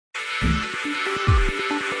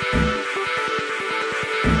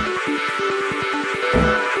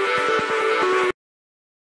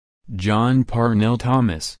John Parnell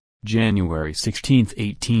Thomas, January 16,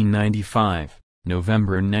 1895,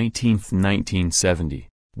 November 19, 1970,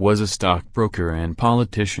 was a stockbroker and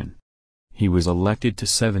politician. He was elected to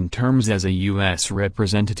 7 terms as a U.S.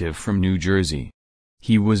 representative from New Jersey.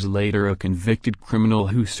 He was later a convicted criminal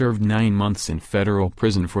who served 9 months in federal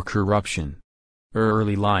prison for corruption.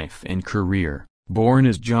 Early life and career: born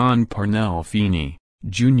as John Parnell Feeney,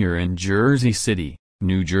 Jr. in Jersey City,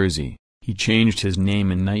 New Jersey, he changed his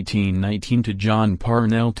name in 1919 to John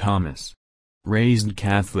Parnell Thomas. Raised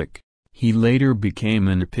Catholic, he later became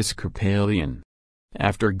an Episcopalian.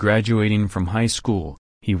 After graduating from high school,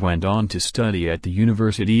 he went on to study at the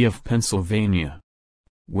University of Pennsylvania.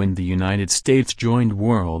 When the United States joined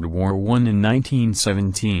World War I in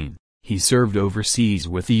 1917, he served overseas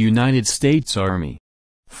with the United States Army.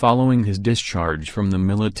 Following his discharge from the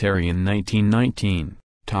military in 1919,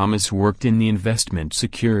 Thomas worked in the investment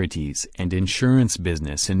securities and insurance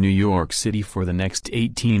business in New York City for the next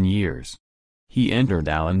 18 years. He entered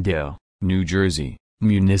Allendale, New Jersey,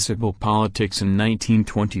 municipal politics in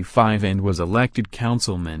 1925 and was elected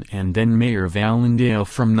councilman and then mayor of Allendale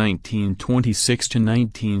from 1926 to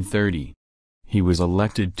 1930. He was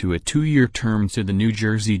elected to a 2-year term to the New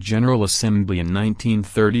Jersey General Assembly in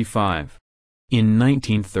 1935. In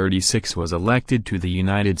 1936 was elected to the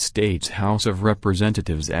United States House of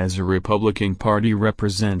Representatives as a Republican Party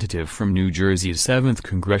representative from New Jersey's 7th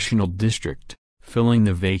Congressional District, filling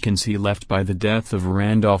the vacancy left by the death of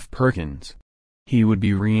Randolph Perkins. He would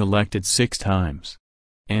be re-elected 6 times.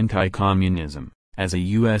 Anti-communism: as a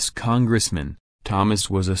U.S. congressman, Thomas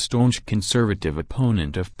was a staunch conservative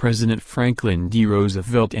opponent of President Franklin D.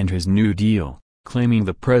 Roosevelt and his New Deal, claiming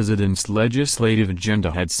the president's legislative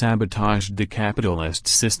agenda had sabotaged the capitalist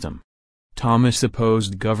system. Thomas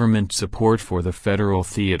opposed government support for the Federal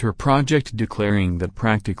Theater Project, declaring that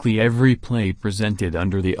practically every play presented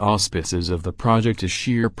under the auspices of the project is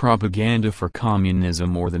sheer propaganda for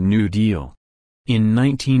communism or the New Deal. In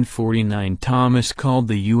 1949, Thomas called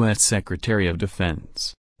the U.S. Secretary of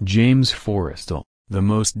Defense, James Forrestal, the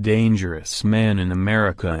most dangerous man in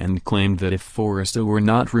America, and claimed that if Forrestal were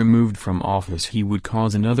not removed from office he would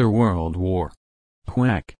cause another world war.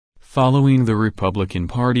 Whack. Following the Republican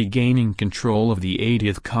Party gaining control of the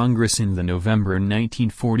 80th Congress in the November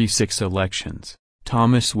 1946 elections,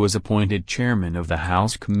 Thomas was appointed chairman of the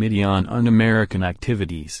House Committee on Un-American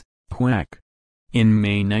Activities. Whack. In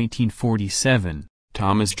May 1947,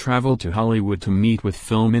 Thomas traveled to Hollywood to meet with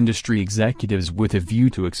film industry executives with a view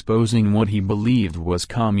to exposing what he believed was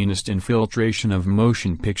communist infiltration of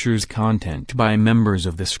motion pictures content by members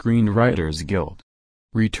of the Screenwriters Guild.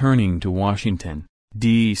 Returning to Washington,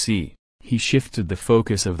 D.C., he shifted the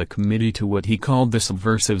focus of the committee to what he called the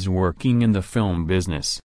subversives working in the film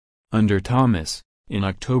business. Under Thomas, in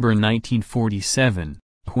October 1947,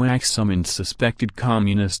 Whack summoned suspected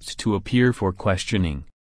communists to appear for questioning.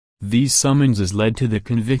 These summonses led to the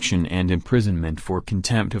conviction and imprisonment for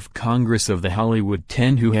contempt of Congress of the Hollywood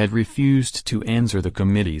 10 who had refused to answer the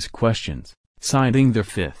committee's questions, citing the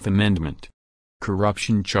Fifth Amendment.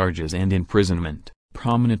 Corruption charges and imprisonment.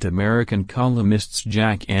 Prominent American columnists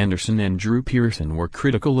Jack Anderson and Drew Pearson were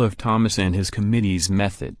critical of Thomas and his committee's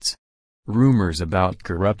methods. Rumors about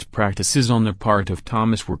corrupt practices on the part of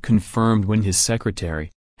Thomas were confirmed when his secretary,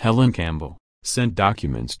 Helen Campbell, sent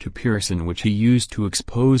documents to Pearson which he used to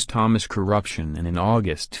expose Thomas' corruption in an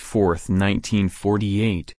August 4,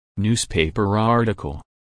 1948, newspaper article.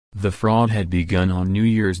 The fraud had begun on New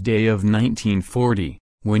Year's Day of 1940,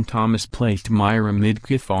 when Thomas placed Myra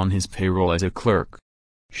Midkiff on his payroll as a clerk.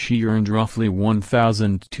 She earned roughly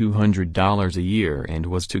 $1,200 a year and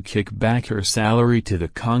was to kick back her salary to the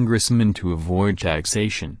congressman to avoid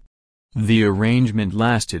taxation. The arrangement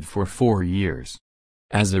lasted for 4 years.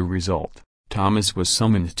 As a result, Thomas was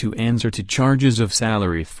summoned to answer to charges of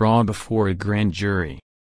salary fraud before a grand jury.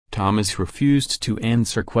 Thomas refused to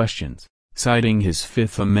answer questions, citing his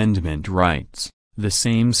Fifth Amendment rights, the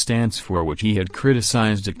same stance for which he had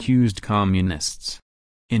criticized accused communists.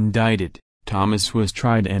 Indicted, Thomas was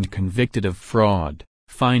tried and convicted of fraud,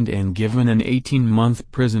 fined and given an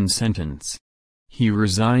 18-month prison sentence. He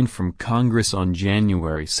resigned from Congress on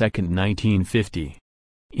January 2, 1950.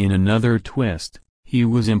 In another twist, he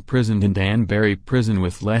was imprisoned in Danbury Prison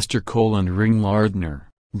with Lester Cole and Ring Lardner,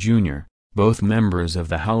 Jr., both members of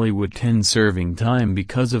the Hollywood 10 serving time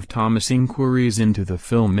because of Thomas' inquiries into the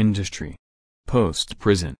film industry.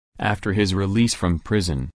 Post-prison, after his release from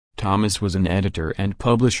prison, Thomas was an editor and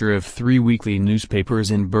publisher of 3 weekly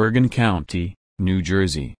newspapers in Bergen County, New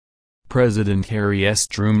Jersey. President Harry S.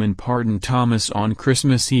 Truman pardoned Thomas on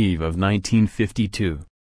Christmas Eve of 1952.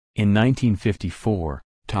 In 1954,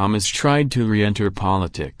 Thomas tried to re-enter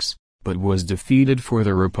politics, but was defeated for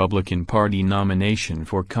the Republican Party nomination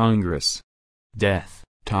for Congress. Death: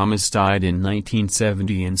 Thomas died in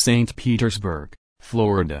 1970 in St. Petersburg,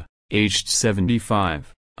 Florida, aged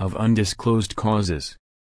 75, of undisclosed causes.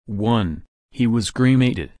 1. He was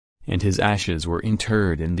cremated, and his ashes were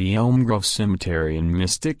interred in the Elm Grove Cemetery in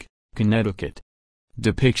Mystic, Connecticut.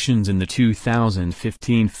 Depictions in the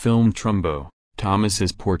 2015 film Trumbo, Thomas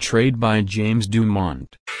is portrayed by James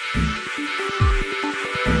Dumont.